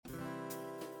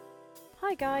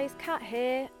Hi guys, Kat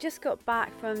here. Just got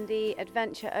back from the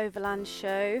Adventure Overland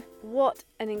show. What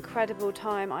an incredible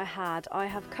time I had. I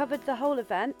have covered the whole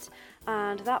event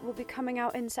and that will be coming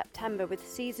out in September with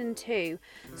season 2.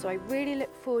 So I really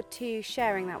look forward to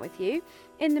sharing that with you.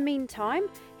 In the meantime,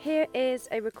 here is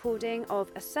a recording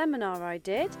of a seminar I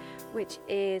did, which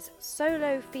is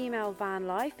Solo Female Van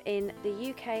Life in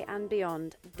the UK and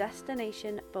Beyond,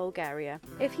 Destination Bulgaria.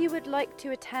 If you would like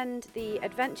to attend the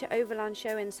Adventure Overland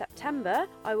show in September,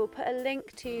 I will put a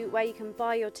link to where you can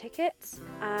buy your tickets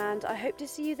and I hope to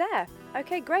see you there.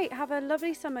 Okay, great. Have a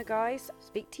lovely summer, guys.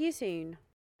 Speak to you soon.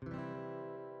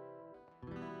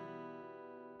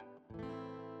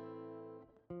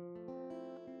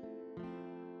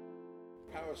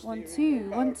 One,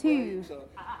 two.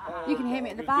 You can hear me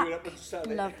at the back.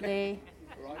 Lovely.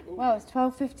 Well, it's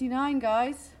 12:59,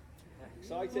 guys.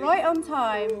 Exciting. Right on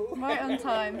time. Right on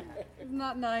time. Isn't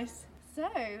that nice? So,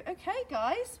 okay,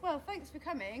 guys. Well, thanks for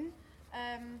coming.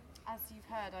 As you've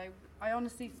heard, I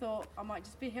honestly thought I might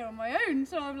just be here on my own.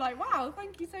 So I'm like, wow,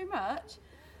 thank you so much.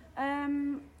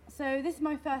 So this is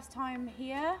my first time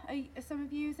here. Are some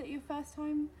of you, is it your first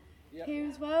time here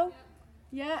as well?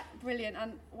 Yeah, brilliant.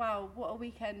 And wow, what a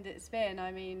weekend it's been.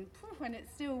 I mean, and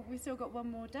we've still got one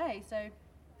more day, so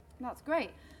that's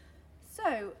great.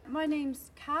 So my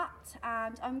name's Kat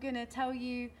and I'm going to tell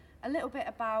you a little bit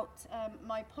about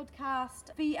my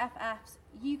podcast, VFF's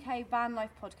UK Van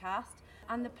Life podcast,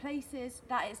 and the places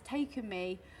that it's taken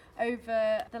me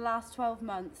over the last 12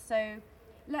 months. So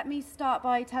let me start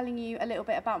by telling you a little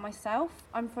bit about myself.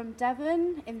 I'm from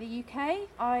Devon in the UK.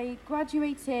 I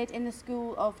graduated in the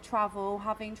School of Travel,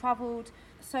 having travelled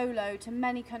solo to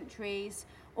many countries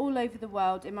all over the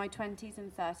world in my 20s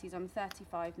and 30s. I'm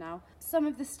 35 now. Some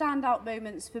of the standout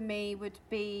moments for me would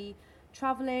be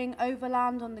travelling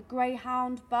overland on the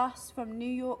Greyhound bus from New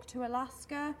York to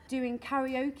Alaska, doing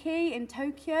karaoke in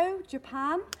Tokyo,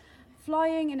 Japan,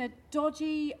 flying in a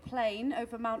dodgy plane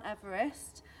over Mount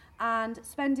Everest, and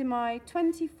spending my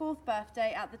 24th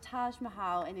birthday at the Taj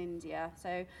Mahal in India.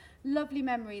 So lovely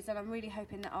memories, and I'm really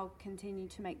hoping that I'll continue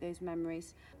to make those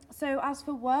memories. So as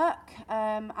for work,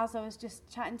 as I was just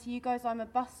chatting to you guys, I'm a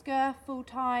busker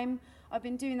full-time. I've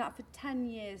been doing that for 10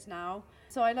 years now,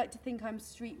 so I like to think I'm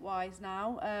streetwise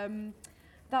now.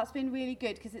 That's been really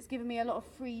good because it's given me a lot of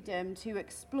freedom to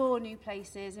explore new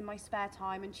places in my spare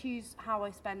time and choose how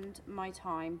I spend my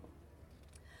time.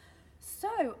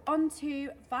 So, on to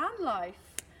van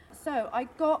life. So, I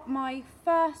got my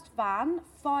first van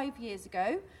 5 years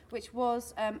ago, which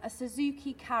was a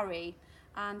Suzuki Carry,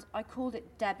 and I called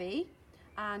it Debbie.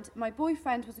 And my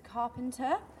boyfriend was a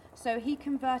carpenter, so he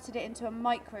converted it into a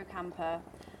micro camper.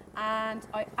 And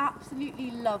I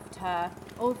absolutely loved her,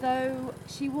 although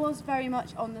she was very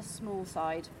much on the small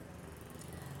side.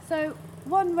 So,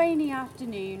 one rainy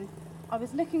afternoon, I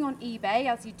was looking on eBay,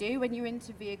 as you do when you're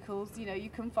into vehicles. You know, you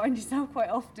can find yourself quite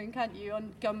often, can't you,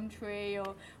 on Gumtree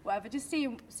or whatever, just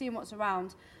seeing what's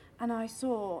around. And I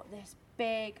saw this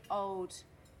big old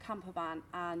camper van,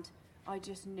 and I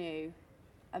just knew.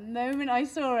 The moment I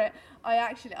saw it,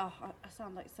 I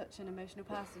sound like such an emotional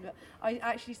person, but I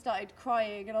actually started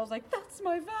crying, and I was like, that's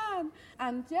my van.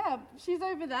 And yeah, she's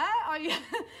over there.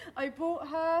 I bought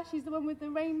her. She's the one with the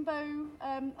rainbow,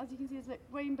 as you can see, there's like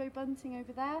rainbow bunting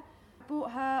over there.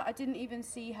 Bought her. I didn't even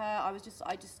see her. I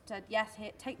just said yes,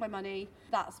 here, take my money.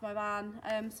 That's my van.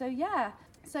 Her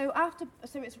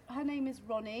name is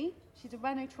Ronnie. She's a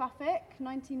Renault Trafic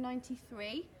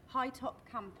 1993 high top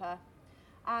camper,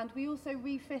 and we also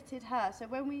refitted her. So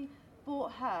when we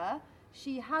bought her,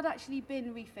 she had actually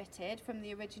been refitted from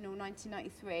the original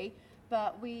 1993,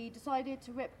 but we decided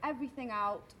to rip everything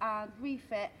out and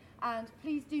refit. And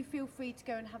please do feel free to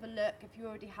go and have a look. If you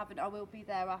already haven't, I will be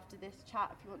there after this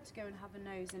chat if you want to go and have a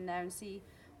nose in there and see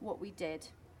what we did.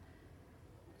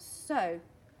 So,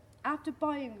 after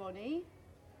buying Ronnie,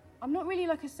 I'm not really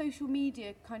like a social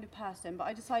media kind of person, but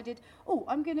I decided,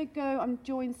 I'm going to go and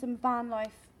join some van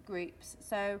life groups.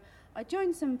 So, I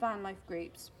joined some van life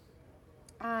groups,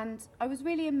 and I was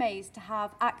really amazed to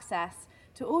have access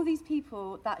to all these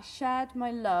people that shared my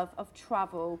love of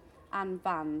travel and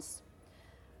vans.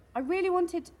 I really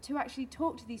wanted to actually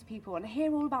talk to these people and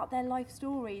hear all about their life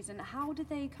stories and how did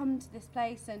they come to this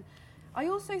place. And I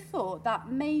also thought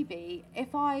that maybe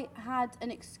if I had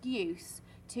an excuse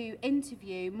to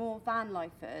interview more van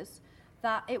lifers,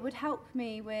 that it would help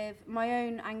me with my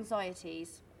own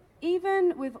anxieties.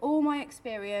 Even with all my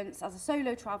experience as a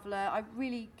solo traveller, I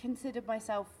really considered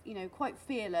myself, quite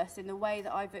fearless in the way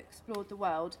that I've explored the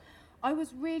world. I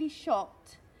was really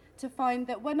shocked to find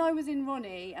that when I was in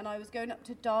Ronnie and I was going up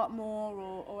to Dartmoor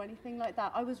or anything like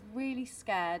that, I was really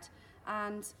scared,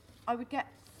 and I would get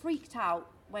freaked out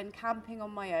when camping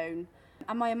on my own,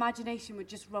 and my imagination would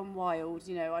just run wild.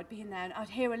 You know, I'd be in there and I'd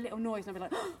hear a little noise and I'd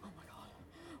be like, oh my God,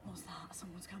 what's that?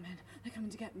 Someone's coming. They're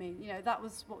coming to get me. You know, that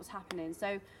was what was happening.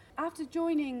 So after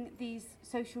joining these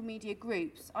social media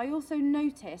groups, I also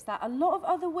noticed that a lot of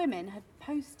other women had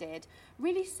posted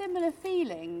really similar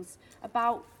feelings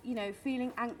about, you know,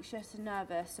 feeling anxious and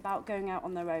nervous about going out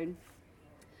on their own.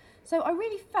 So I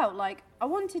really felt like I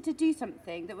wanted to do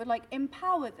something that would like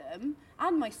empower them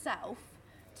and myself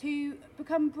to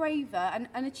become braver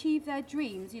and achieve their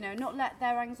dreams, you know, not let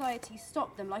their anxiety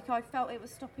stop them like I felt it was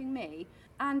stopping me.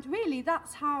 And really,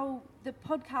 that's how the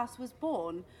podcast was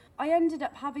born. I ended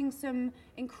up having some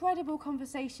incredible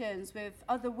conversations with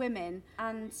other women,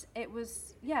 and it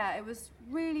was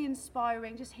really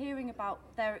inspiring just hearing about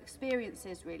their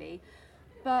experiences, really.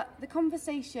 But the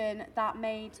conversation that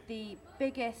made the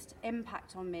biggest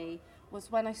impact on me was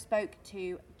when I spoke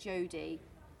to Jodie.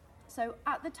 So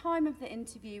at the time of the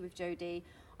interview with Jodie,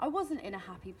 I wasn't in a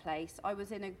happy place. I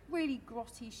was in a really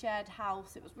grotty shared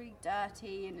house. It was really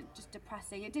dirty and just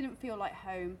depressing. It didn't feel like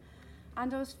home.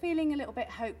 And I was feeling a little bit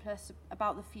hopeless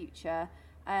about the future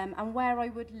and where I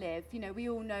would live. You know, we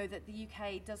all know that the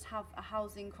UK does have a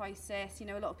housing crisis. You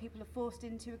know, a lot of people are forced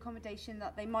into accommodation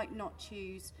that they might not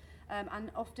choose,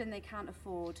 and often they can't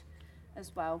afford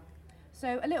as well.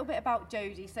 So a little bit about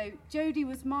Jodie. So Jodie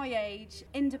was my age,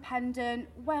 independent,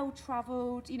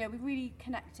 well-travelled, you know, we really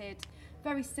connected,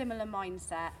 very similar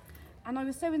mindset. And I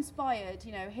was so inspired,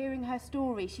 you know, hearing her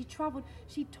story. She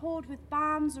toured with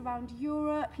bands around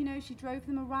Europe, you know, she drove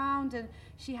them around, and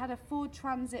she had a Ford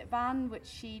Transit van which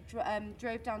she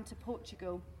drove down to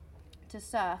Portugal to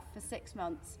surf for 6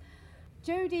 months.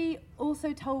 Jodie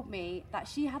also told me that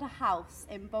she had a house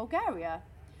in Bulgaria.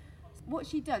 What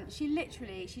she'd done, she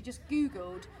just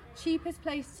Googled cheapest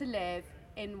place to live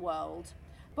in world.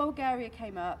 Bulgaria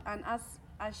came up, and as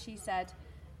she said,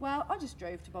 well, I just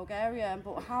drove to Bulgaria and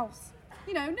bought a house.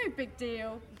 You know, no big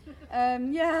deal.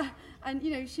 And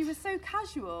you know, she was so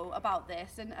casual about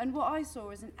this, and what I saw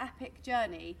was an epic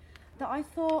journey that I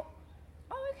thought,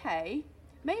 oh, okay,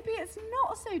 maybe it's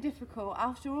not so difficult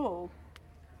after all.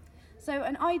 So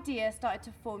an idea started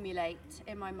to formulate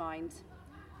in my mind.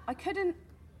 I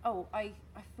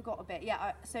forgot a bit.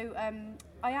 I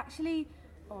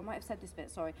might have said this bit,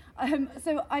 sorry.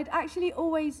 So I'd actually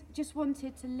always just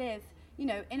wanted to live, you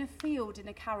know, in a field in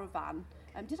a caravan.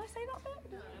 Did I say that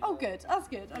bit? Oh, good. That's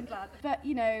good. I'm glad. But,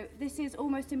 you know, this is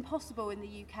almost impossible in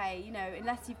the UK, you know,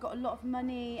 unless you've got a lot of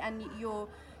money and you're,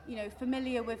 you know,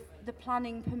 familiar with the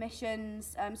planning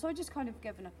permissions. So I just kind of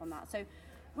given up on that. So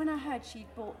when I heard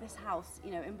she'd bought this house,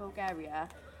 you know, in Bulgaria,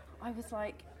 I was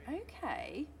like,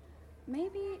 okay,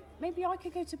 maybe I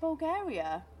could go to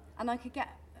Bulgaria and I could get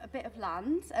a bit of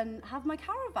land and have my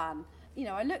caravan. You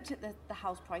know, I looked at the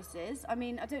house prices. I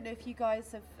mean, I don't know if you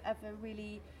guys have ever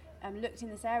really looked in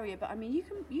this area, but I mean, you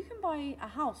can buy a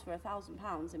house for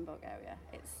 £1,000 in Bulgaria.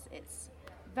 It's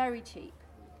very cheap.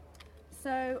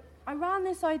 So I ran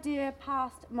this idea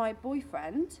past my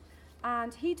boyfriend,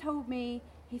 and he told me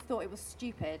he thought it was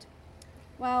stupid.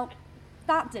 Well,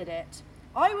 that did it.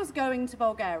 I was going to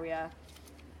Bulgaria.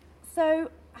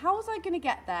 So how was I going to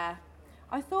get there?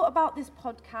 I thought about this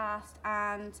podcast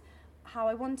and how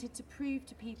I wanted to prove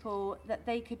to people that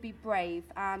they could be brave,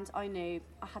 and I knew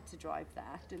I had to drive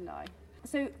there, didn't I?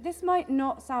 So this might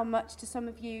not sound much to some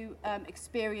of you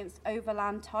experienced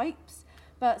overland types,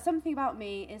 but something about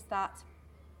me is that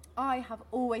I have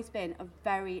always been a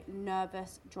very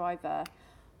nervous driver.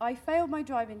 I failed my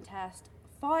driving test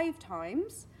 5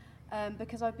 times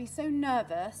because I'd be so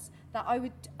nervous that I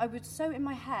would so in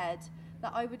my head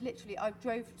that I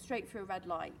drove straight through a red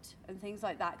light and things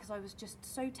like that because I was just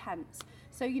so tense.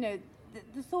 So, you know,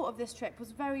 the thought of this trip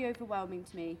was very overwhelming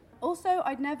to me. Also,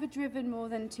 I'd never driven more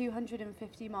than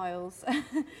 250 miles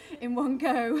in one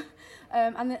go.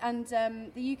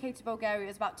 The UK to Bulgaria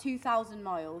is about 2,000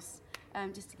 miles,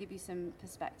 just to give you some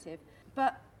perspective.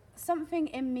 But something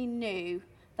in me knew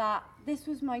that this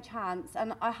was my chance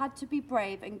and I had to be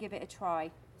brave and give it a try.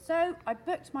 So I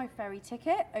booked my ferry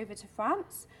ticket over to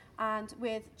France, and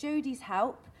with Jodie's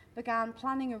help began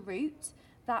planning a route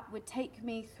that would take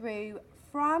me through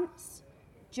France,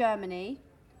 Germany,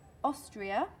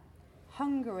 Austria,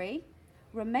 Hungary,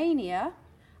 Romania,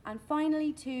 and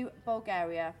finally to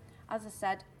Bulgaria. As I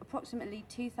said, approximately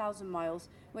 2,000 miles,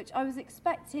 which I was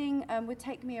expecting would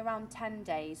take me around 10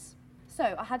 days.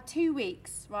 So I had 2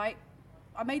 weeks, right?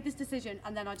 I made this decision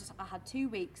and then I had 2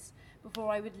 weeks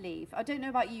before I would leave. I don't know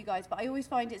about you guys, but I always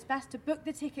find it's best to book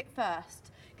the ticket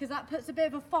first because that puts a bit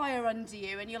of a fire under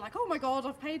you and you're like, oh my God,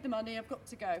 I've paid the money, I've got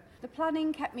to go. The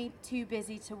planning kept me too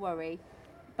busy to worry,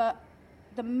 but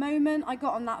the moment I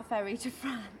got on that ferry to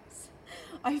France,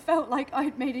 I felt like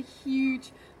I'd made a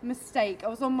huge mistake. I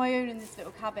was on my own in this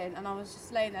little cabin, and I was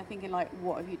just laying there thinking, like,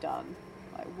 what have you done?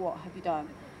 Like, what have you done?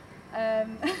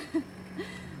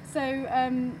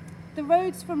 The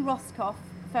roads from Roscoff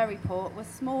Ferryport were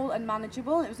small and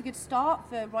manageable. It was a good start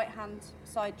for right-hand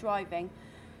side driving.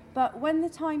 But when the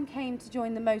time came to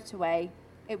join the motorway,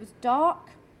 it was dark,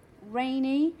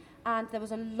 rainy, and there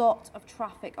was a lot of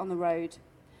traffic on the road.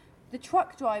 The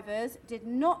truck drivers did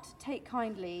not take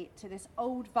kindly to this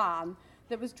old van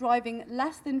that was driving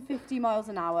less than 50 miles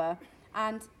an hour,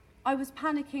 and I was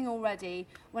panicking already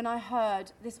when I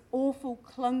heard this awful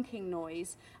clunking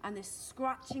noise and this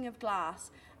scratching of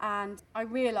glass, and I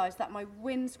realised that my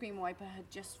windscreen wiper had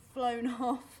just flown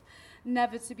off,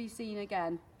 never to be seen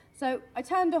again. So I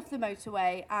turned off the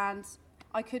motorway and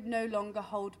I could no longer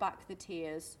hold back the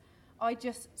tears. I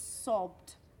just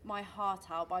sobbed my heart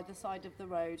out by the side of the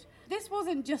road. This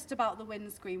wasn't just about the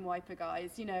windscreen wiper,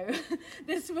 guys, you know.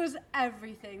 This was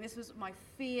everything. This was my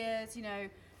fears, you know,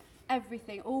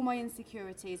 everything, all my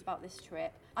insecurities about this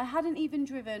trip. I hadn't even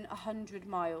driven 100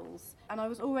 miles and I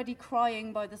was already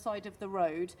crying by the side of the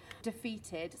road,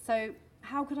 defeated. So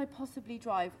how could I possibly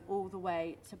drive all the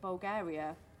way to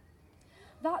Bulgaria?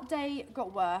 That day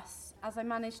got worse as I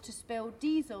managed to spill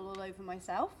diesel all over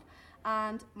myself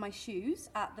and my shoes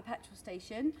at the petrol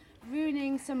station,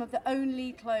 ruining some of the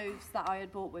only clothes that I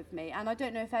had brought with me. And I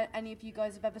don't know if any of you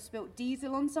guys have ever spilt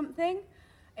diesel on something.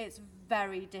 It's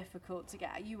very difficult to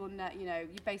get. You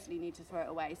basically need to throw it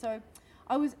away. So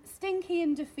I was stinky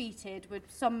and defeated would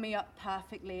sum me up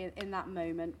perfectly in that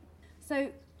moment.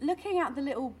 So looking at the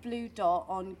little blue dot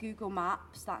on Google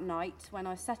Maps that night when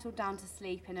I settled down to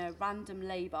sleep in a random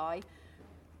lay-by,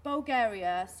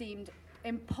 Bulgaria seemed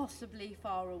impossibly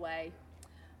far away.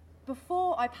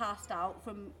 Before I passed out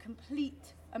from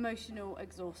complete emotional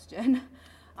exhaustion,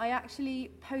 I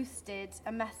actually posted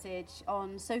a message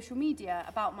on social media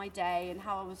about my day and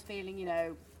how I was feeling, you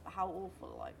know, how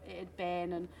awful it had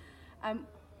been. And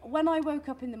when I woke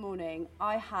up in the morning,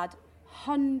 I had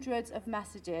hundreds of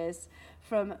messages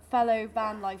from fellow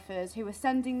van lifers who were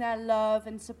sending their love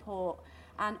and support.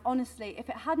 And honestly, if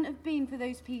it hadn't have been for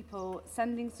those people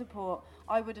sending support,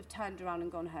 I would have turned around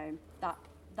and gone home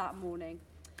that morning.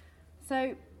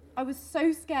 So I was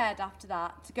so scared after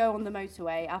that to go on the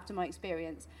motorway after my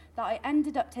experience that I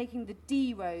ended up taking the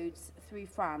D roads through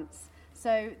France.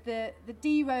 So the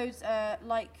D roads are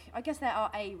like, I guess there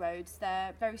are A roads.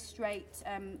 They're very straight,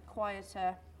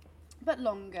 quieter, but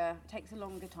longer. It takes a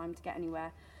longer time to get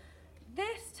anywhere.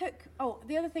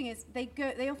 The other thing is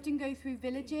they often go through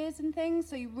villages and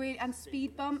things, and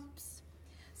speed bumps.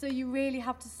 So you really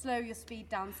have to slow your speed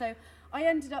down. So I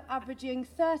ended up averaging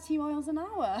 30 miles an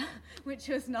hour, which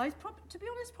was nice. To be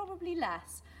honest, probably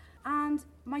less. And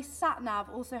my sat-nav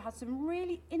also had some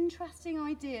really interesting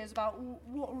ideas about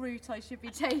what route I should be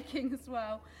taking as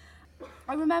well.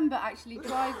 I remember actually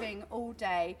driving all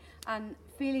day and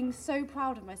feeling so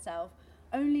proud of myself,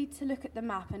 only to look at the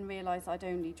map and realise I'd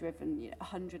only driven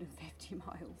 150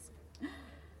 miles.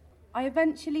 I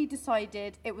eventually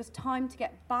decided it was time to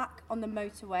get back on the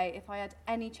motorway if I had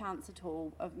any chance at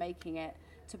all of making it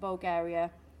to Bulgaria.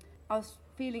 I was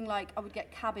feeling like I would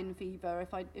get cabin fever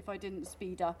if I didn't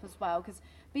speed up as well, because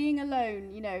being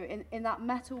alone, in that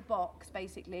metal box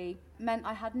basically meant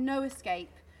I had no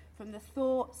escape from the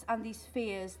thoughts and these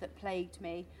fears that plagued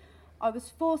me. I was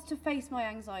forced to face my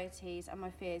anxieties and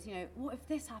my fears. What if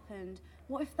this happened?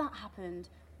 What if that happened?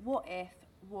 What if?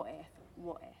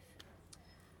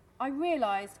 I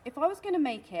realised if I was going to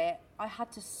make it, I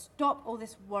had to stop all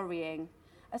this worrying,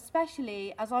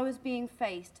 especially as I was being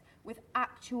faced with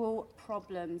actual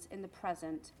problems in the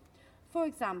present. For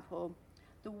example,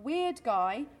 the weird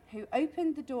guy who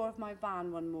opened the door of my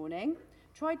van one morning,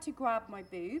 tried to grab my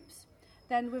boobs,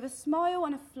 then with a smile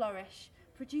and a flourish,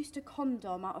 produced a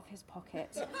condom out of his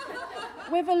pocket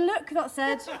with a look that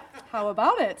said, "How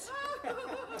about it?"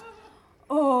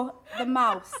 Or the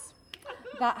mouse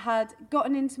that had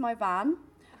gotten into my van,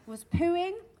 was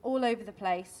pooing all over the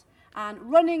place and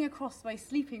running across my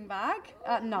sleeping bag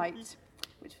at night,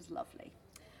 which was lovely.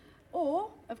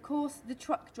 Or, of course, the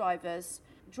truck drivers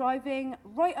driving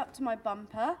right up to my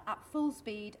bumper at full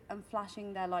speed and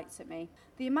flashing their lights at me.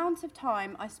 The amount of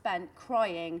time I spent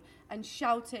crying and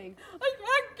shouting, "I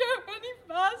can't go any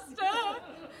faster,"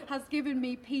 has given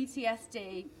me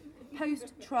PTSD,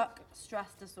 post-truck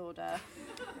stress disorder.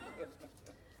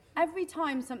 Every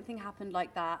time something happened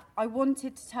like that, I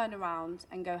wanted to turn around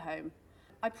and go home.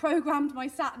 I programmed my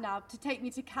sat-nav to take me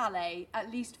to Calais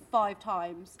at least 5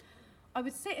 times. I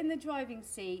would sit in the driving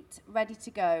seat, ready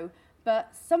to go,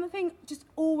 But something just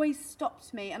always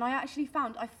stopped me, and I actually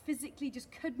found I physically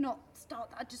just could not start.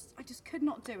 I just could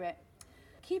not do it.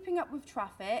 Keeping up with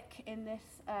traffic in this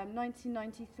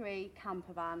 1993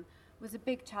 camper van was a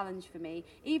big challenge for me.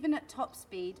 Even at top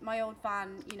speed, my old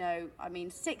van,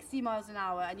 60 miles an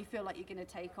hour, and you feel like you're going to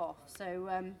take off. So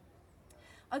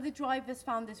other drivers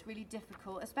found this really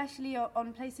difficult, especially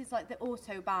on places like the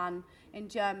Autobahn in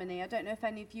Germany. I don't know if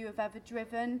any of you have ever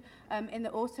driven in the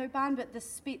Autobahn, but the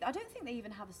speed, I don't think they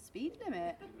even have a speed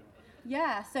limit.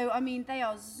 Yeah, so they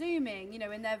are zooming,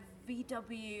 in their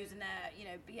VWs and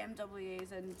their,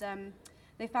 BMWs, and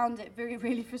they found it very,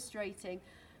 really frustrating.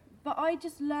 But I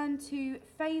just learned to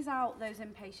phase out those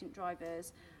impatient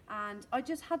drivers, and I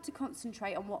just had to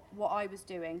concentrate on what I was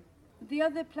doing. The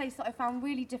other place that I found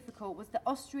really difficult was the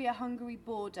Austria-Hungary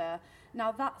border.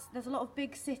 Now there's a lot of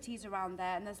big cities around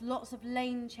there, and there's lots of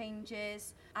lane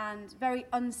changes and very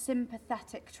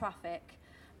unsympathetic traffic.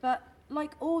 But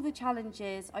like all the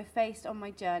challenges I faced on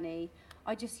my journey,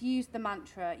 I just used the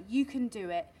mantra, you can do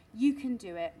it,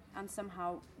 and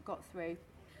somehow got through.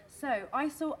 So I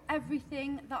saw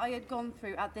everything that I had gone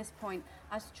through at this point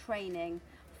as training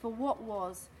for what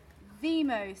was the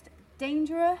most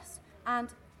dangerous and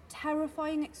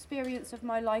terrifying experience of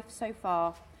my life so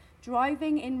far,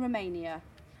 driving in Romania.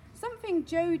 Something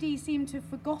Jodie seemed to have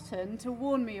forgotten to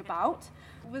warn me about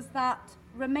was that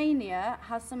Romania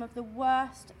has some of the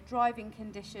worst driving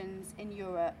conditions in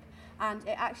Europe, and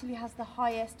it actually has the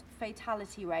highest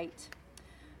fatality rate.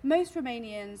 Most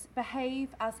Romanians behave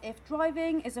as if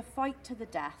driving is a fight to the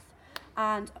death,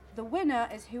 and the winner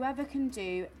is whoever can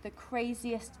do the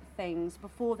craziest things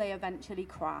before they eventually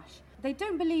crash. They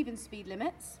don't believe in speed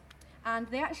limits, and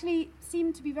they actually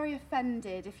seem to be very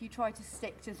offended if you try to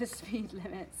stick to the speed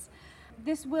limits.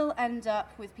 This will end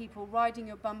up with people riding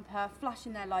your bumper,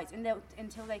 flashing their lights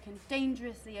until they can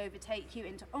dangerously overtake you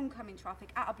into oncoming traffic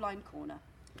at a blind corner.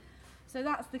 So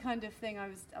that's the kind of thing I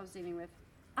was dealing with.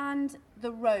 And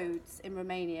the roads in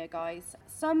Romania, guys.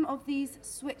 Some of these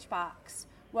switchbacks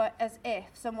were as if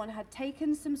someone had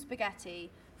taken some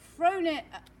spaghetti, thrown it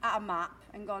at a map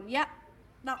and gone, yep,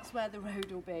 that's where the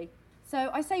road will be. So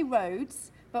I say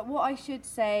roads, but what I should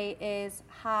say is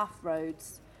half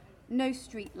roads. No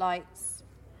street lights,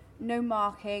 no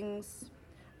markings,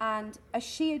 and a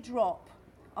sheer drop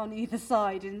on either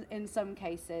side in some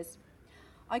cases.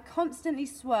 I constantly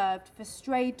swerved for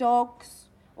stray dogs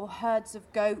or herds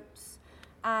of goats,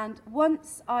 and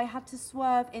once I had to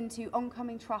swerve into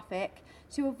oncoming traffic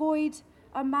to avoid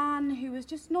a man who was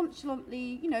just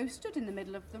nonchalantly, stood in the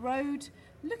middle of the road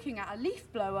looking at a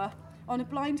leaf blower on a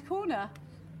blind corner.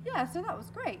 Yeah, so that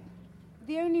was great.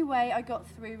 The only way I got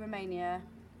through Romania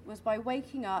was by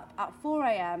waking up at 4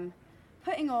 a.m,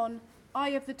 putting on Eye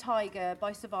of the Tiger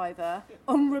by Survivor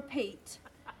on repeat,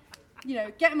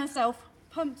 getting myself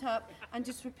pumped up and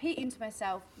just repeating to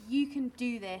myself, you can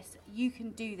do this, you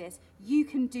can do this, you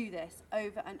can do this,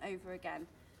 over and over again.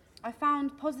 I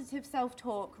found positive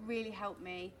self-talk really helped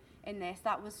me in this.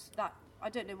 I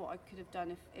don't know what I could have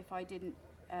done if I didn't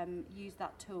use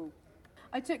that tool.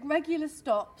 I took regular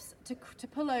stops to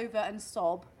pull over and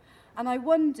sob, and I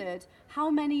wondered how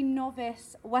many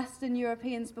novice Western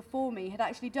Europeans before me had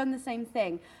actually done the same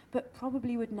thing, but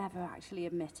probably would never actually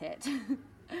admit it.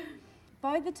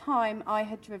 By the time I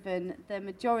had driven the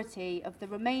majority of the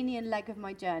Romanian leg of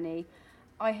my journey,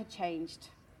 I had changed.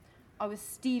 I was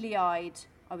steely-eyed,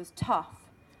 I was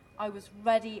tough, I was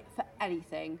ready for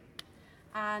anything,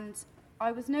 and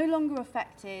I was no longer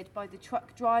affected by the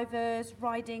truck drivers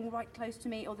riding right close to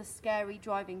me or the scary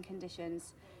driving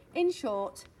conditions. In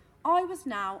short, I was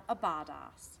now a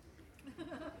badass.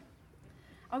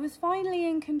 I was finally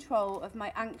in control of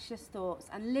my anxious thoughts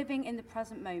and living in the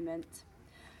present moment.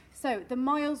 So the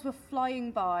miles were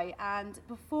flying by, and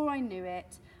before I knew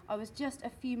it, I was just a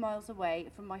few miles away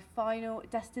from my final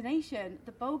destination,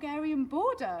 the Bulgarian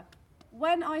border.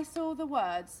 When I saw the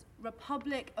words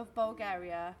Republic of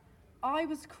Bulgaria, I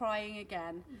was crying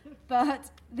again,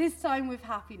 but this time with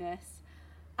happiness.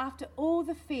 After all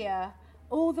the fear,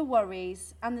 all the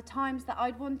worries, and the times that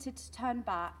I'd wanted to turn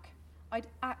back, I'd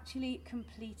actually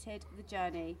completed the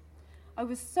journey. I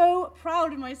was so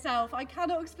proud of myself. I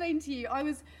cannot explain to you. I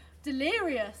was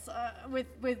delirious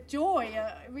with joy.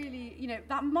 Really,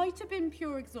 that might have been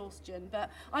pure exhaustion,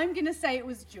 but I'm going to say it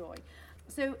was joy.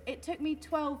 So it took me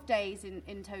 12 days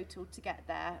in total to get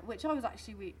there, which I was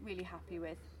actually really happy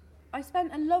with. I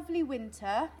spent a lovely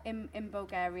winter in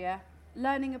Bulgaria,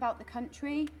 learning about the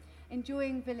country,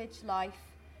 enjoying village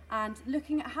life, and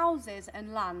looking at houses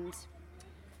and land.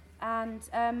 And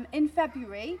in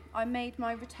February, I made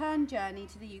my return journey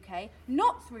to the UK,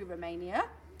 not through Romania,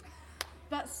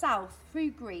 but south through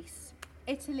Greece,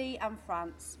 Italy and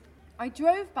France. I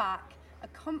drove back a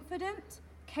confident,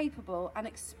 capable and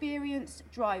experienced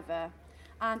driver,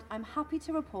 and I'm happy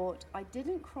to report I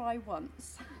didn't cry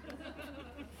once.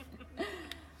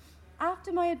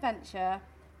 After my adventure,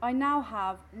 I now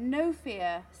have no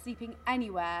fear sleeping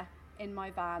anywhere in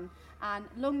my van, and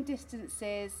long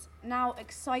distances now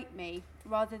excite me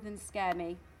rather than scare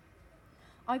me.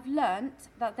 I've learnt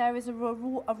that there is a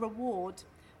reward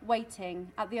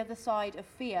waiting at the other side of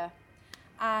fear,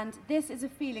 and this is a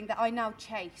feeling that I now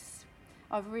chase.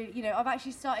 I've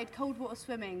actually started cold water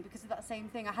swimming because of that same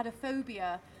thing. I had a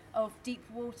phobia of deep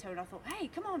water, and I thought, hey,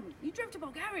 come on, you drove to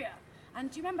Bulgaria, and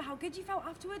do you remember how good you felt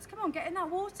afterwards? Come on, get in that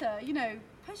water,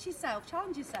 push yourself,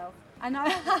 challenge yourself. And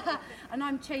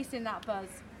I'm chasing that buzz.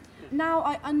 Now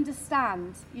I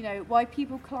understand, why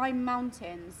people climb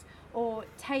mountains or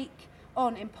take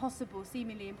on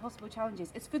seemingly impossible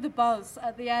challenges. It's for the buzz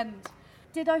at the end.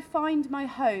 Did I find my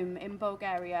home in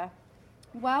Bulgaria?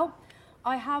 Well,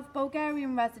 I have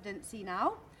Bulgarian residency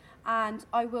now, and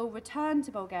I will return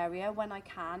to Bulgaria when I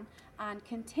can and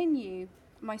continue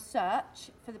my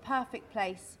search for the perfect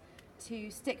place to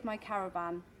stick my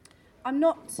caravan. I'm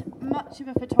not much of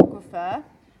a photographer,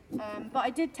 but I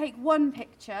did take one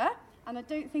picture, and I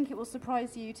don't think it will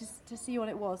surprise you to see what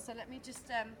it was. So let me just...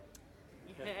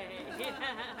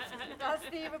 That's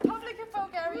the Republic of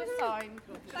Bulgaria sign.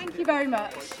 Thank you very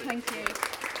much. Thank you.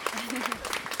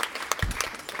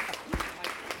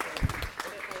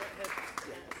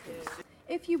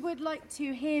 If you would like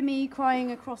to hear me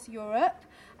crying across Europe,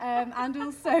 and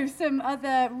also some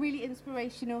other really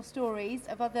inspirational stories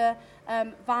of other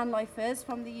van lifers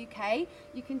from the UK,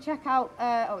 you can check out,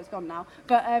 it's gone now,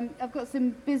 but I've got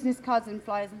some business cards and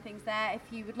flyers and things there if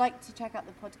you would like to check out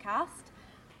the podcast.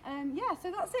 So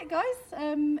that's it, guys.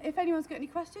 If anyone's got any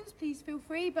questions, please feel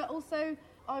free, but also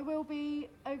I will be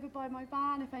over by my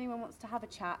van if anyone wants to have a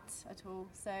chat at all.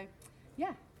 So,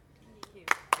 yeah. Thank you.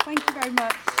 Thank you very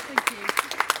much. Thank you.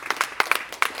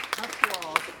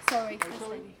 Sorry.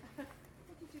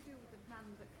 What did you do with the man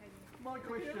that came? My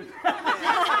question.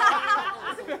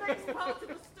 That's the next part of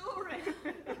the story.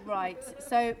 Right.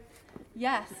 So,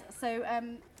 yes. So,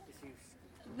 in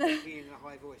a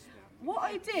high voice now. what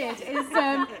I did is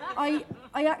I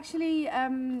actually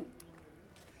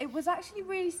it was actually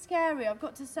really scary. I've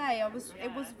got to say, it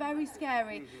was very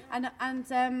scary, and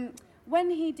when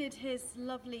he did his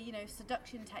lovely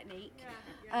seduction technique,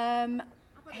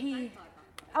 he.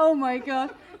 Oh my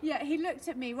God! Yeah, he looked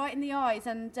at me right in the eyes,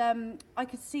 and I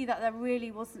could see that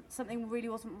something really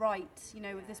wasn't right,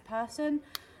 with this person.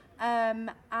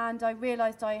 And I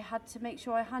realised I had to make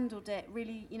sure I handled it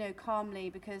really, calmly,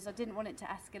 because I didn't want it to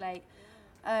escalate.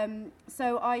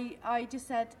 So I just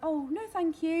said, "Oh no,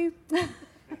 thank you."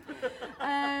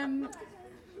 No,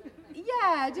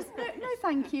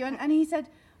 thank you. And he said,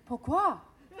 "Pourquoi?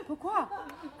 Pourquoi?"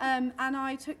 And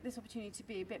I took this opportunity to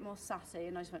be a bit more sassy,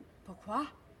 and I just went, "Pourquoi?"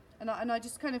 And I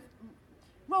just kind of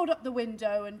rolled up the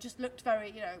window and just looked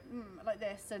very, like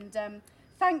this. And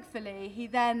thankfully, he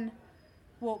then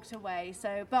walked away.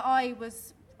 But I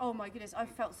was, oh my goodness, I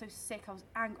felt so sick. I was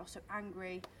so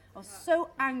angry. I was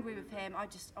so angry with him. I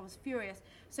was furious.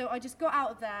 So I just got out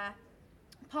of there,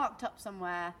 parked up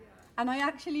somewhere, and I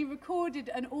actually recorded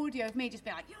an audio of me just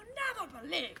being like, "You'll never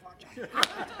believe what just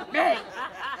happened to me."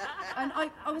 And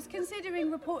I was considering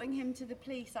reporting him to the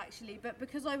police, actually, but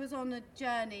because I was on a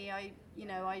journey, I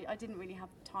didn't really have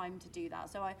time to do that.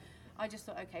 So I just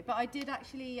thought, okay. But I did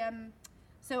actually,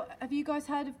 so have you guys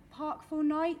heard of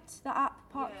Park4Night, the app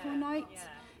Park4Night?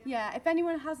 Yeah, if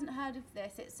anyone hasn't heard of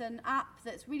this, it's an app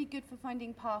that's really good for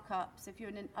finding park-ups if you're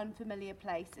in an unfamiliar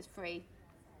place. It's free.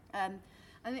 And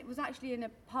it was actually in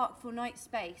a Park4Night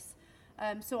space.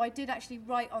 So I did actually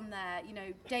write on there,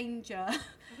 danger,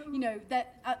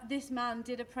 that this man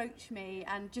did approach me,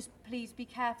 and just please be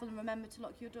careful and remember to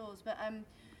lock your doors. But,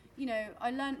 I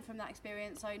learnt from that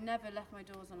experience. I never left my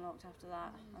doors unlocked after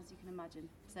that, as you can imagine.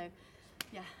 So,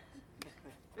 yeah.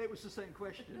 It was the same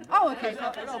question. Oh, okay.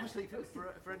 And obviously,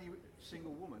 for any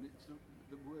single woman, it's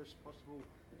the worst possible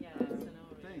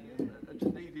thing. And I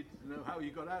just needed to know how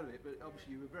you got out of it. But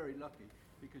obviously, you were very lucky,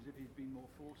 because if he'd been more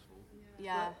forceful,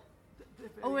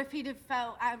 or if he'd have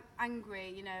felt angry,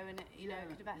 and it,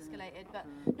 could have escalated. But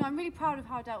no, I'm really proud of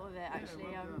how I dealt with it.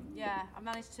 Actually, I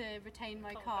managed to retain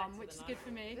my calm, which is good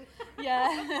for me. Yeah.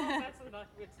 Better than I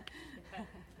would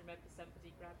remember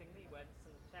somebody grabbing me once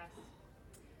on the chest.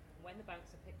 When the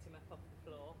bouncer picked him up off the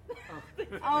floor.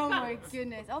 Oh my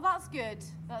goodness. Oh, that's good.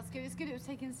 That's good. It's good it was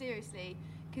taken seriously,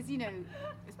 because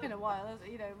it's been a while.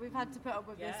 We've had to put up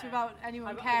with this without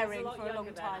anyone caring for a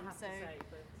long time. So say,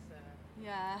 but,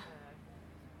 yeah.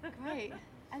 Great.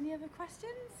 Any other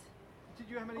questions? Did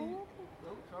you have any? Oh.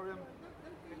 Oh, sorry.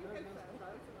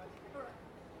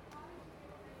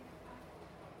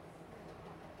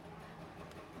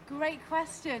 Great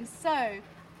question. So,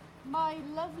 my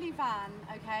lovely van,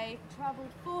 okay,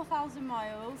 travelled 4,000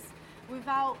 miles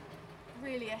without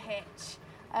really a hitch.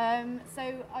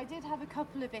 So I did have a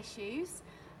couple of issues.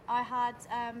 I had,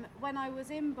 when I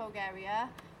was in Bulgaria,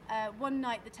 one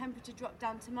night the temperature dropped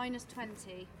down to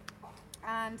 -20,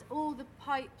 and all the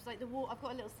pipes, like the water, I've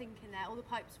got a little sink in there, all the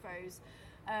pipes froze,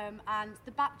 and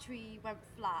the battery went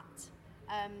flat.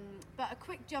 But a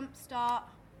quick jump start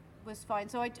was fine.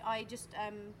 So I just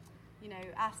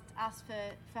asked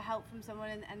for help from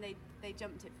someone, and they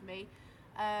jumped it for me.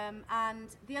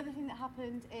 And the other thing that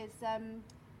happened is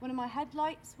one of my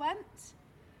headlights went,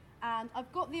 and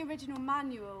I've got the original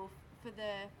manual for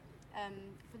the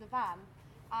van,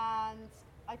 and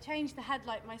I changed the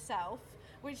headlight myself,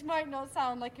 which might not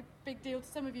sound like a big deal to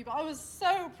some of you, but I was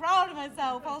so proud of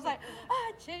myself. I was like,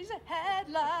 I changed the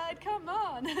headlight, come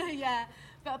on. Yeah,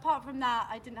 but apart from that,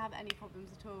 I didn't have any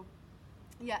problems at all.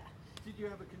 Yeah. Did you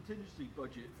have a contingency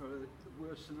budget for the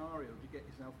worst scenario to get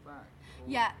yourself back? Or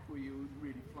Yeah. were you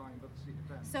really flying by the seat of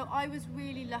pants? So I was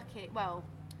really lucky. Well,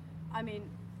 I mean,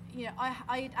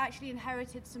 I had actually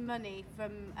inherited some money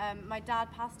from my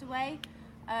dad passed away,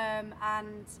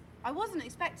 and I wasn't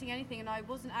expecting anything, and I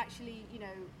wasn't actually,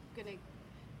 going to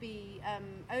be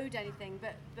owed anything.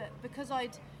 But because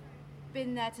I'd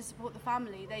been there to support the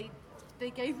family,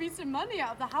 they gave me some money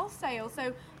out of the house sale.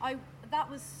 So that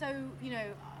was so,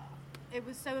 it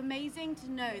was so amazing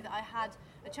to know that I had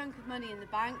a chunk of money in the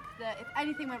bank, that if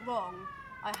anything went wrong,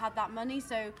 I had that money.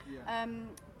 So, Yeah.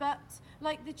 but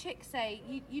like the chicks say,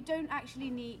 you don't actually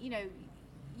need,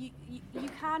 you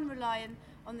can rely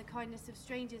on the kindness of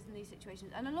strangers in these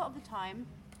situations. And a lot of the time,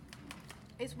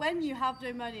 it's when you have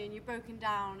no money and you're broken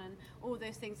down and all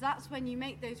those things, that's when you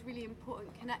make those really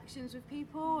important connections with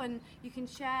people, and you can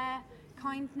share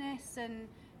kindness and,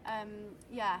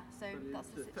 so But that's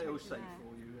the it's a situation fail-safe there.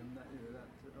 for you, and that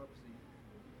obviously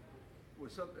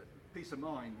was some peace of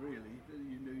mind, really. That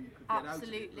you knew you could get out of it.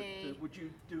 Absolutely. But would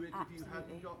you do it if you Absolutely.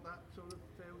 hadn't got that sort of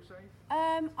fail-safe?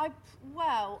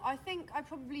 I think I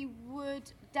probably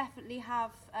would definitely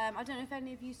have. I don't know if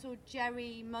any of you saw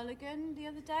Jerry Mulligan the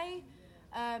other day.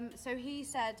 So he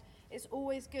said it's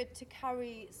always good to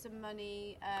carry some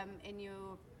money in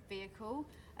your vehicle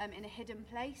in a hidden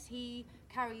place. He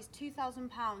carries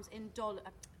 £2,000 in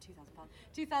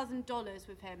 $2,000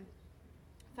 with him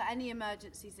for any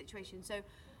emergency situation. So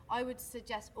I would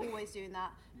suggest always doing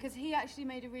that, because he actually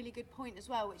made a really good point as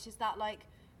well, which is that, like,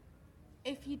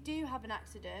 if you do have an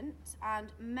accident,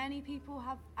 and many people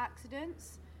have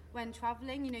accidents when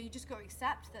travelling, you just got to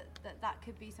accept that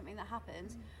could be something that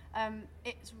happens.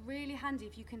 It's really handy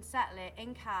if you can settle it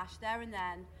in cash there and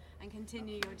then and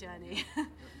continue your journey.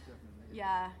 Definitely.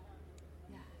 Yeah.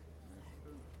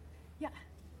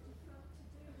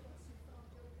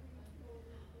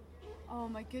 Oh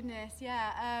my goodness,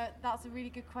 yeah, that's a really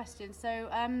good question. So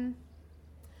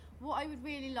what I would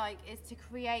really like is to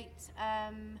create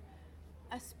a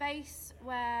space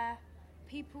where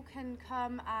people can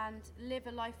come and live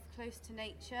a life close to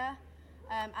nature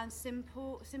and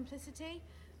simplicity,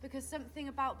 because something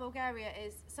about Bulgaria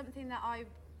is something that I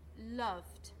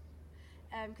loved,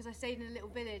 because I stayed in a little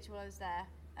village while I was there,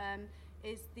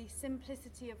 is the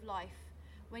simplicity of life.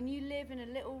 When you live in a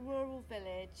little rural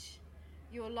village,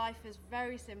 your life is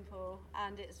very simple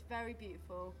and it's very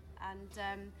beautiful, and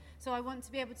so I want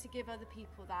to be able to give other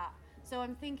people that. So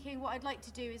I'm thinking what I'd like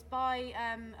to do is buy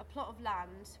a plot of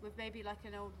land with maybe like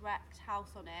an old wrecked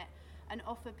house on it, and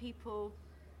offer people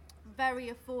very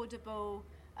affordable,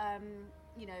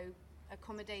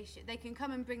 accommodation. They can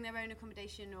come and bring their own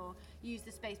accommodation or use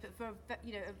the space, but for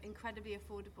incredibly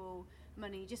affordable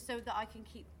money, just so that I can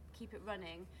keep it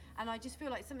running. And I just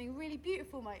feel like something really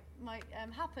beautiful might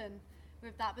happen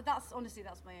with that. But that's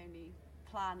my only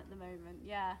plan at the moment.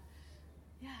 Yeah.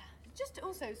 Just to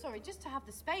have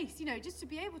the space, just to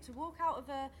be able to walk out of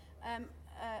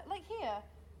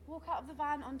walk out of the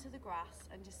van onto the grass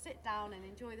and just sit down and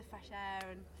enjoy the fresh air,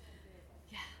 and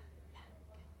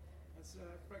Has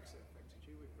Brexit affected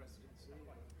you with residency?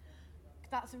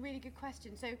 That's a really good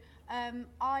question. So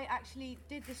I actually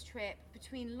did this trip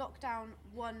between lockdown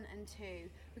 1 and 2,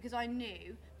 because I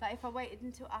knew that if I waited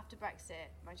until after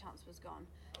Brexit, my chance was gone.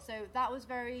 So that was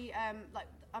very like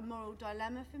a moral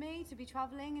dilemma for me to be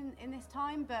travelling in this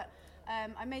time, but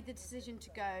I made the decision to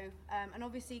go, and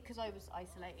obviously because I was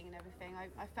isolating and everything,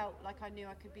 I felt like I knew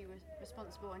I could be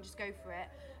responsible and just go for it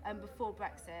before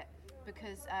Brexit,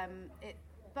 because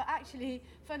but actually,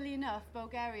 funnily enough,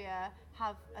 Bulgaria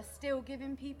are still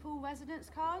giving people residence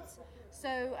cards.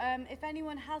 So if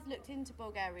anyone has looked into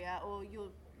Bulgaria or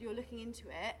you're looking into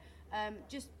it,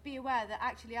 just be aware that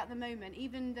actually at the moment,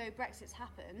 even though Brexit's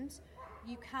happened,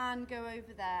 you can go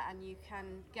over there and you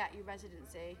can get your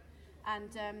residency.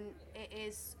 And it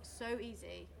is so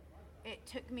easy. It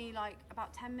took me like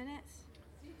about 10 minutes.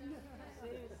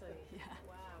 Seriously? Yeah.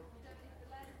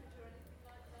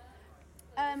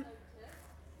 Wow.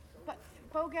 But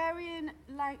Bulgarian,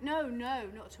 no,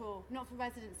 not at all. Not for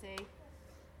residency.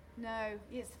 No,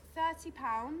 it's £30.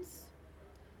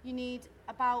 You need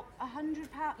about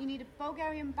 £100. You need a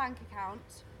Bulgarian bank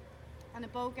account and a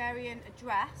Bulgarian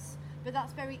address. But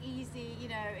that's very easy, you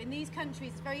know. In these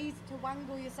countries, it's very easy to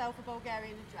wangle yourself a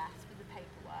Bulgarian address for the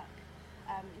paperwork.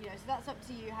 You know, so that's up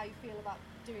to you how you feel about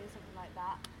doing something like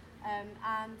that.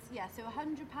 And yeah, so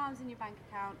 £100 in your bank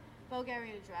account,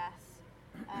 Bulgarian address,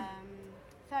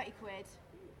 30 quid,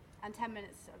 and 10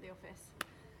 minutes at the office,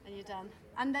 and you're done.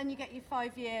 And then you get your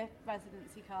 5-year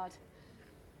residency card.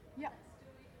 Yep.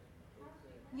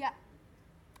 Yeah.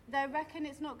 They reckon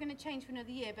it's not going to change for another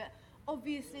year, but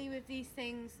obviously with these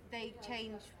things, they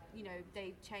change, you know,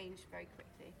 they change very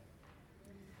quickly.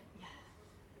 Yeah.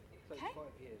 So Okay. it's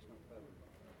 5 years, not permanent.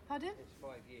 Pardon? It's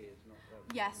 5 years, not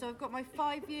permanent. Yeah, so I've got my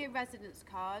 5-year residence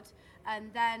card,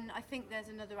 and then I think there's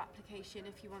another application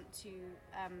if you want to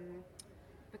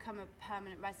become a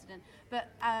permanent resident. But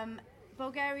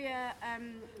Bulgaria,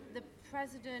 the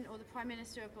president or the prime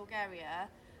minister of Bulgaria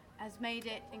has made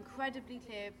it incredibly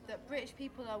clear that British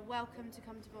people are welcome to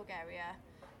come to Bulgaria.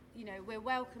 You know, we're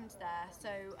welcomed there. So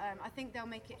I think they'll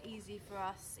make it easy for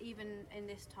us, even in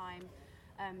this time,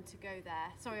 to go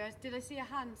there. Sorry, did I see a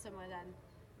hand somewhere then?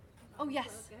 Oh,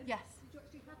 yes, yes. Did you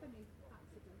actually have any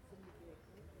accidents in the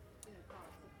vehicle? You know, car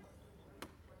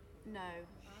accidents? No.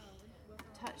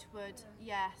 Touch wood,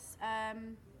 yes.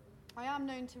 I am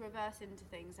known to reverse into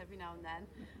things every now and then.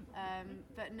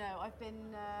 But no,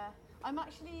 I'm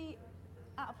actually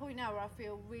at a point now where I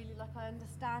feel really like I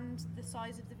understand the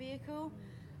size of the vehicle,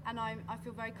 and I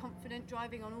feel very confident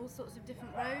driving on all sorts of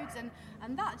different roads,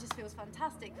 and that just feels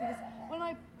fantastic, because when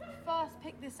I first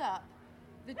picked this up,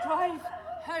 the drive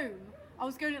home, I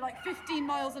was going at like 15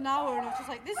 miles an hour, and I was just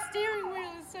like, this steering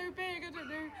wheel is so big, I don't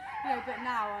know. You know, but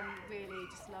now I'm really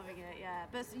just loving it, yeah.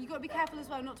 But you've got to be careful as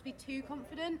well not to be too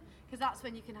confident, because that's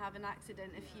when you can have an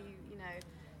accident if you know,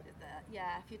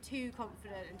 yeah, if you're too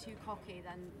confident and too cocky,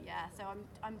 then yeah. So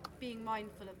I'm being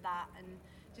mindful of that and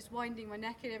just winding my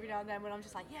neck in every now and then when I'm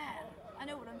just like, yeah, I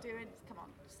know what I'm doing. Come on,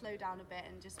 slow down a bit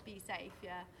and just be safe,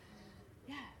 yeah.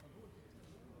 Yeah.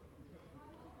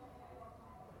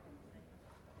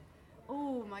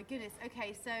 Oh my goodness.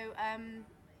 Okay, so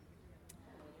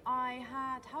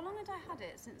how long had I had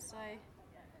it since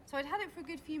so I'd had it for a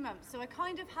good few months. So I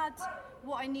kind of had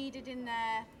what I needed in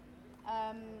there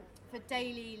for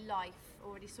daily life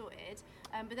already sorted,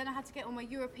 but then I had to get all my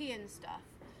European stuff.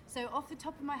 So off the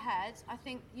top of my head, I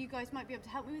think you guys might be able to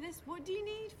help me with this. What do you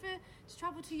need to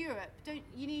travel to Europe?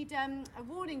 You need a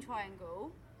warning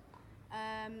triangle,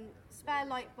 spare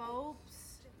light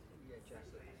bulbs,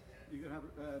 You're going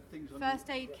to have things on first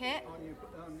aid kit,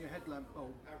 on your headlamp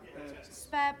bulb.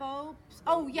 spare bulbs.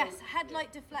 Oh yes,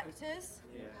 headlight deflectors.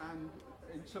 And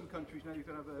in some countries now you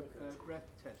can have a breath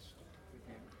test with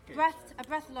you. A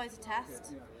breathalyzer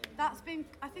test. I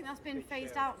think that's been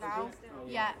phased out now.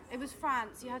 Yeah, it was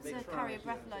France. You had to carry a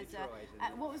breathalyzer.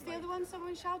 What was the other one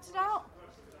someone shouted out?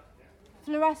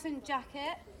 Fluorescent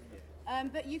jacket.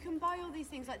 But you can buy all these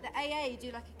things, like the AA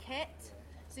do like a kit.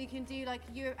 So you can do like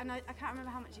and I can't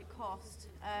remember how much it cost.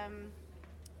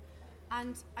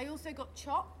 And I also got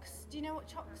chocks. Do you know what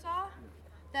chocks are?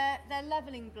 They're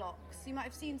levelling blocks. You might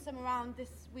have seen some around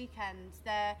this weekend.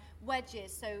 They're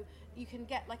wedges, so you can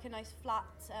get like a nice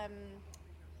flat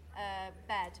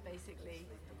bed, basically,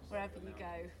 wherever you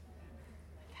go.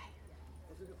 Okay.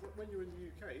 When you're in the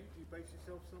UK, do you base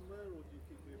yourself somewhere or do you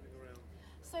keep moving around?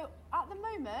 So at the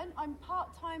moment, I'm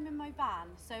part-time in my van.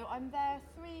 So I'm there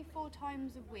 3-4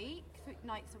 times a week, 3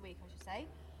 nights a week, I should say.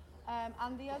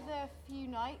 And the other few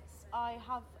nights, I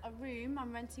have a room.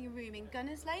 I'm renting a room in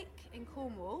Gunners Lake in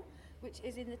Cornwall, which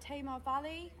is in the Tamar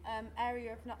Valley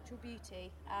area of natural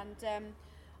beauty. And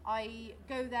I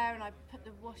go there and I put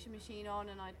the washing machine on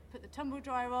and I put the tumble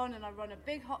dryer on and I run a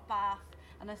big hot bath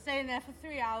and I stay in there for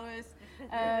 3 hours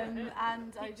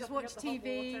and I just watch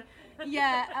TV.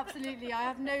 Yeah, absolutely. I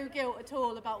have no guilt at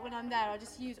all about when I'm there. I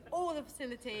just use all the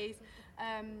facilities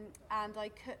and I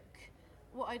cook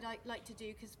what I like to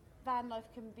do, because van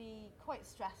life can be quite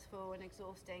stressful and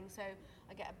exhausting. So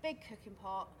I get a big cooking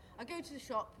pot. I go to the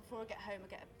shop before I get home. I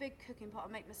get a big cooking pot.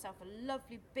 I make myself a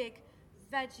lovely big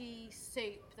veggie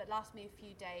soup that lasts me a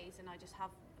few days, and I just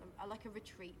have like a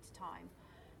retreat time.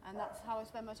 And that's how I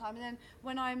spend my time. And then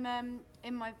when I'm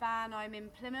in my van, I'm in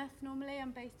Plymouth normally.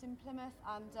 I'm based in Plymouth,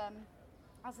 and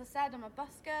as I said, I'm a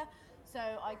busker, so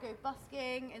I go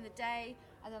busking in the day,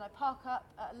 and then I park up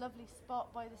at a lovely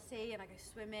spot by the sea, and I go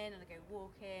swimming, and I go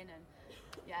walking, and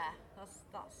yeah,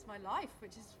 that's my life,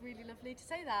 which is really lovely to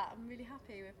say that. I'm really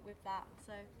happy with that.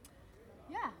 So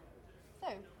yeah,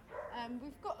 so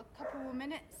we've got a couple more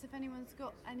minutes if anyone's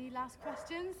got any last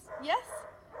questions. Yes?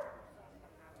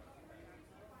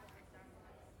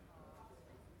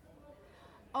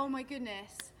 Oh my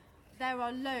goodness, there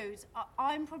are loads.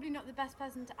 I'm probably not the best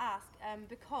person to ask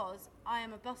because I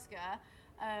am a busker,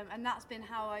 and that's been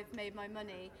how I've made my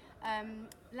money.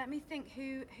 Let me think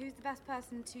who's the best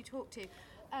person to talk to.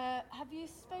 Have you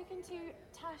spoken to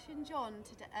Tash and John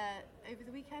over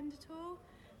the weekend at all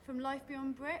from Life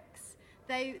Beyond Bricks?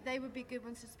 They would be good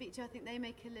ones to speak to. I think they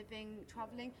make a living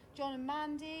travelling. John and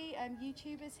Mandy,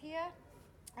 YouTubers here.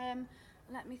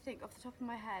 Let me think off the top of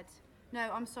my head. No,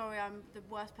 I'm sorry, I'm the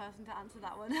worst person to answer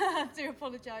that one. I do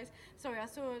apologise. Sorry, I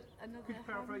saw another... Could you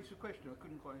paraphrase the question? I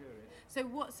couldn't quite hear it. So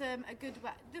what's a good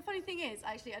way... The funny thing is,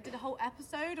 actually, I did a whole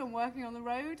episode on working on the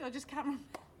road. I just can't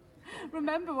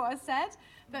remember what I said.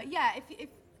 But yeah, if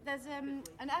there's an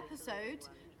episode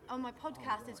on my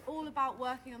podcast, it's all about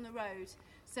working on the road.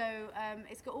 So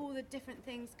it's got all the different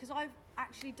things, because I've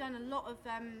actually done a lot of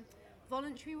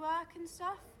voluntary work and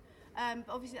stuff, but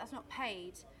obviously that's not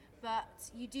paid. But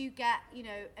you do get,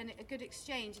 a good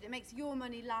exchange, and it makes your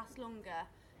money last longer.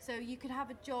 So you could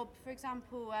have a job, for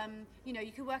example,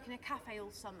 you could work in a cafe all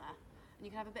summer, and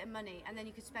you could have a bit of money, and then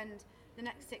you could spend the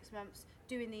next 6 months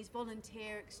doing these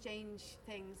volunteer exchange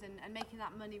things and making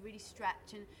that money really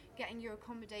stretch and getting your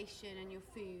accommodation and your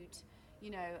food,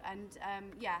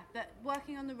 but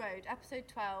working on the road, episode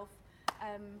 12,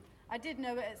 I did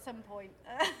know it at some point.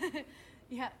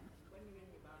 Yeah.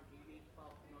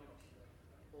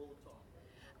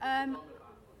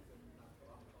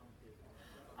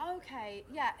 Okay,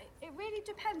 yeah, it really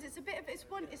depends. It's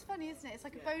it's funny, isn't it? It's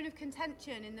like a bone of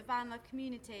contention in the van life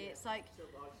community. It's like,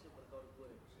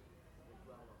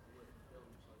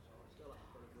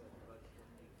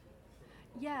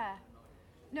 yeah,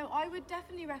 no, I would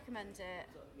definitely recommend it.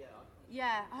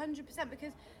 Yeah, 100%,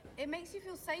 because it makes you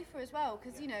feel safer as well.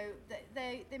 Because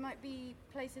they might be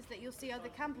places that you'll see other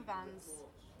camper vans.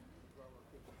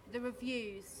 The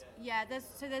reviews, yeah.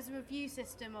 There's a review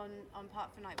system on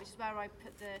Park for Night, which is where I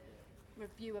put the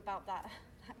review about that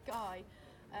guy.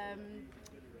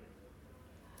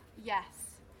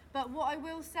 Yes, but what I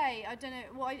will say, I don't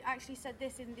know. What I actually said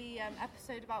this in the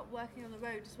episode about working on the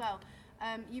road as well.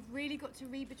 You've really got to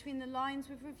read between the lines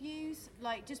with reviews.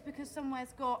 Like, just because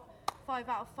somewhere's got 5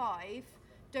 out of 5,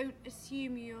 don't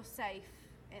assume you're safe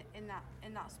in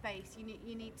that space.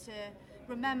 You need to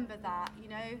remember that,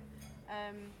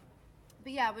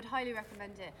 But yeah, I would highly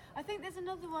recommend it. I think there's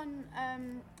another one,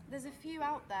 there's a few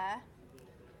out there.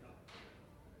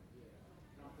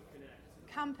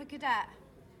 Camper Cadet.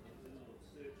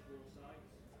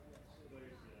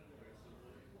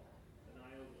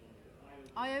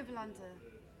 iOverlander.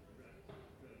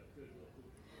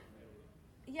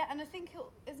 Yeah, and I think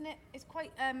it's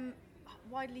quite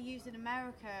widely used in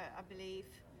America, I believe,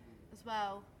 as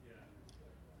well.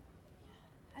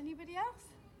 Anybody else?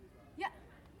 Yeah.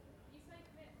 You spoke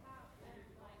a bit about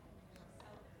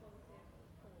self-quality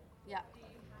support. Yeah. Do you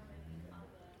have any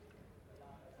other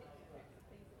particular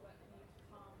things that work for you to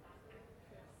calm that anxious,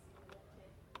 chaotic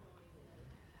noise?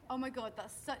 Oh my God,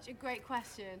 that's such a great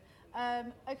question.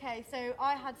 Okay, so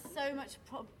I had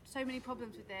so many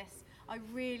problems with this. I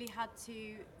really had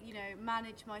to,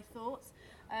 manage my thoughts,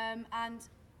 and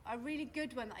a really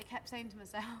good one that I kept saying to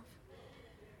myself.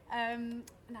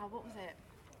 Now, what was it?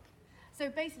 So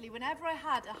basically, whenever I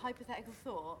had a hypothetical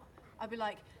thought, I'd be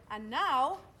like, and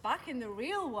now, back in the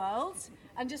real world,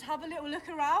 and just have a little look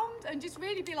around, and just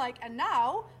really be like, and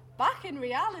now, back in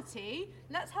reality,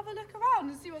 let's have a look around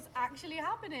and see what's actually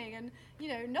happening. And,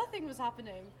 nothing was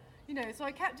happening. So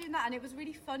I kept doing that, and it was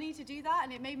really funny to do that,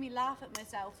 and it made me laugh at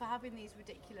myself for having these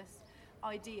ridiculous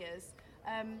ideas.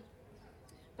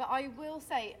 But I will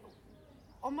say,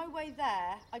 on my way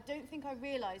there, I don't think I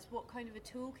realised what kind of a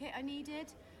toolkit I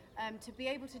needed to be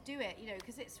able to do it,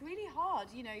 because it's really hard.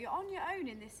 You're on your own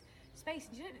in this space,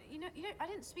 and I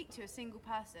didn't speak to a single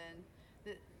person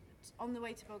that on the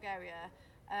way to Bulgaria.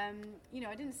 I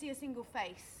didn't see a single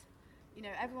face.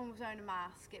 Everyone was wearing a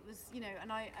mask. It was,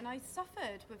 and I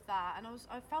suffered with that, and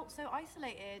I felt so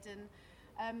isolated.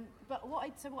 And but what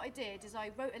I did is I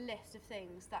wrote a list of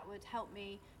things that would help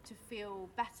me to feel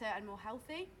better and more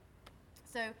healthy.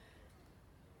 So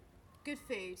good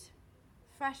food,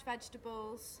 fresh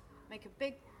vegetables, make a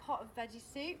big pot of veggie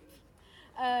soup,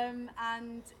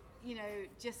 and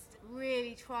just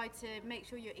really try to make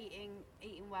sure you're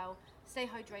eating well, stay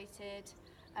hydrated.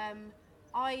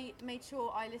 I made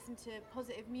sure I listened to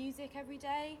positive music every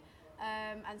day,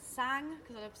 and sang,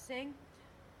 because I love to sing.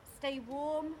 Stay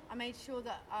warm. I made sure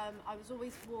that I was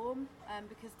always warm,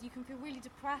 because you can feel really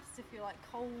depressed if you're like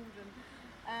cold.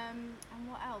 And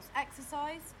what else?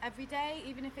 Exercise every day,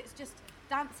 even if it's just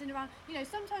dancing around.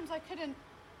 Sometimes I couldn't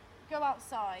go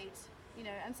outside,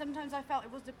 and sometimes I felt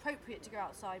it was appropriate to go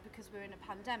outside because we're in a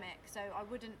pandemic, so I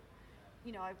wouldn't,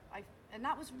 and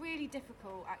that was really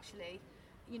difficult actually,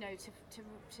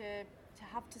 to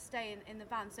have to stay in the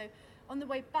van. So on the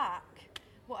way back,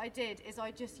 what I did is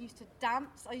I just used to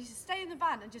dance. I used to stay in the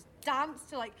van and just dance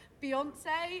to like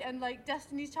Beyonce and like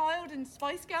Destiny's Child and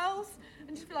Spice Girls,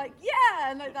 and just be like, yeah,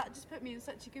 and like that just put me in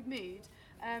such a good mood.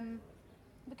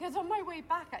 Because on my way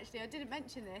back, actually, I didn't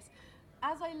mention this,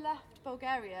 as I left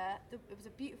Bulgaria, it was a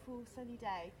beautiful sunny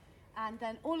day, and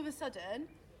then all of a sudden,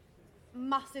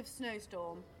 massive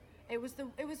snowstorm. It was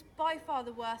by far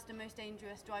the worst and most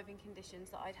dangerous driving conditions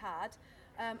that I'd had,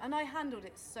 and I handled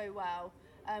it so well.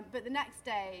 But the next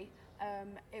day,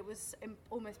 it was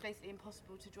almost basically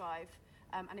impossible to drive,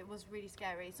 and it was really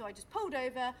scary. So I just pulled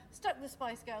over, stuck the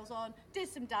Spice Girls on, did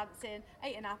some dancing,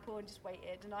 ate an apple, and just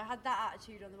waited. And I had that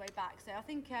attitude on the way back. So I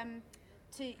think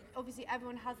obviously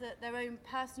everyone has their own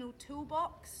personal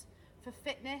toolbox for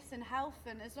fitness and health,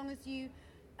 and as long as you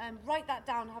write that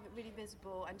down, have it really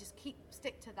visible, and just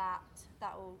stick to that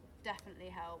will definitely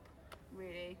help,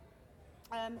 really.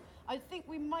 I think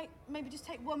we might maybe just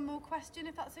take one more question,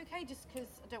 if that's okay, just because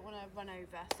I don't want to run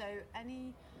over. So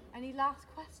any last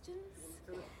questions?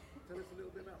 Tell us a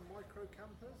little bit about micro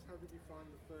campers. How did you find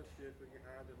the first vehicle you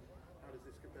had, and how does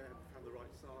this compare? Have you found the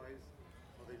right size?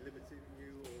 Are they limiting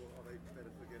you, or are they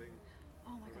better for getting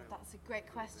Oh my God, that's a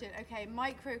great question. Okay,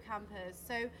 micro campers.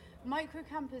 So micro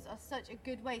campers are such a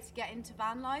good way to get into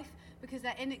van life because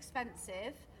they're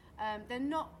inexpensive. They're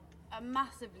not a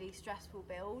massively stressful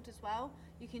build as well.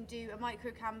 You can do a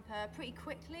micro camper pretty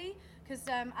quickly because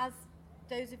as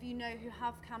those of you know who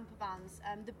have camper vans,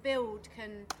 the build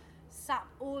can sap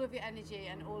all of your energy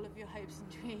and all of your hopes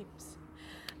and dreams.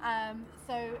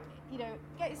 So, you know,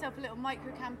 get yourself a little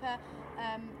micro camper.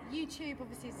 YouTube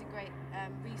obviously is a great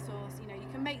resource. You know, you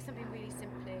can make something really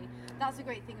simply. That's a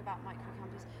great thing about micro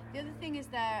campers. The other thing is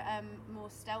they're more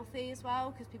stealthy as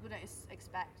well because people don't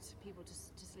expect people to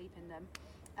sleep in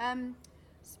them.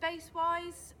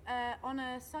 Space-wise, on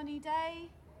a sunny day,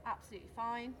 absolutely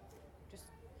fine. Just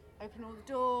open all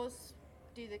the doors.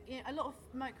 A lot of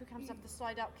micro campers have the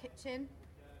slide-out kitchen,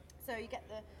 so you get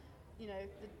the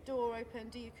door open,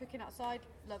 do your cooking outside,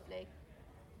 lovely.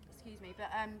 Excuse me, but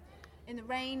in the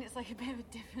rain, it's like a bit of a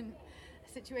different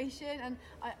situation. And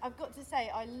I've got to say,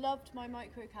 I loved my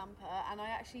micro camper, and I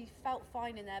actually felt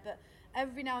fine in there. But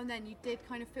every now and then, you did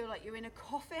kind of feel like you're in a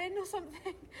coffin or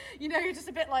something. You know, you're just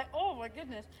a bit like, oh my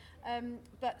goodness.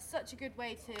 But such a good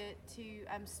way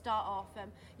to start off.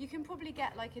 You can probably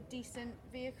get like a decent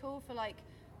vehicle for like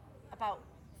about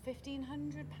 £1,500,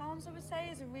 I would say,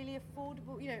 is a really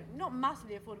affordable, not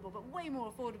massively affordable, but way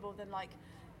more affordable than like,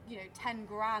 10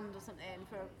 grand or something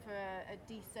for a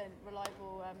decent,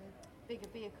 reliable, bigger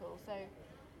vehicle. So,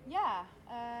 yeah.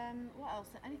 What else?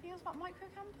 Anything else about micro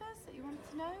campers that you wanted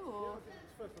to know? Or? Yeah, I think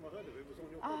it's the first time I heard of it was on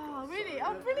your podcast. Oh, really? So,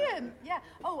 Oh, brilliant! Yeah.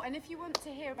 Oh, and if you want to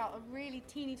hear about a really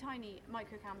teeny tiny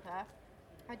micro camper,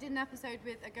 I did an episode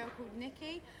with a girl called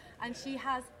Nikki, and she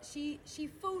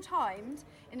full-timed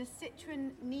in a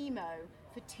Citroen Nemo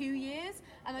for 2 years,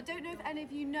 and I don't know if any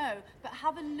of you know, but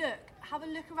have a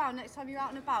look around next time you're out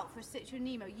and about for a Citroen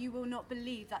Nemo. You will not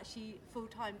believe that she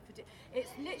full-timed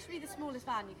it's literally the smallest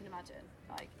van you can imagine.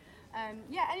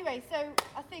 Anyway, so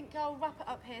I think I'll wrap it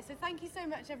up here. So thank you so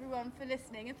much everyone for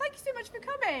listening, and thank you so much for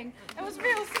coming. It was a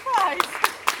real surprise.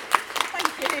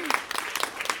 Thank you.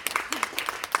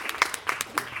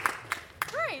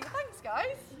 Great, thanks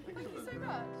guys. Thank you so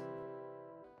much.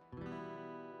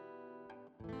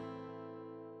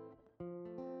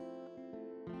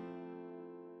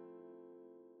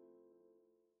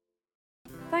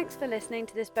 Thanks for listening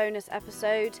to this bonus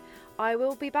episode. I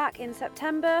will be back in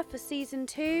September for season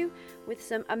 2 with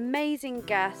some amazing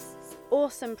guests,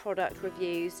 awesome product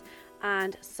reviews,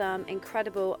 and some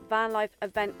incredible van life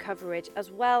event coverage,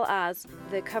 as well as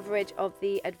the coverage of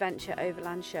the Adventure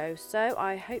Overland show. So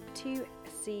I hope to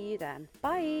see you then.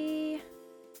 Bye!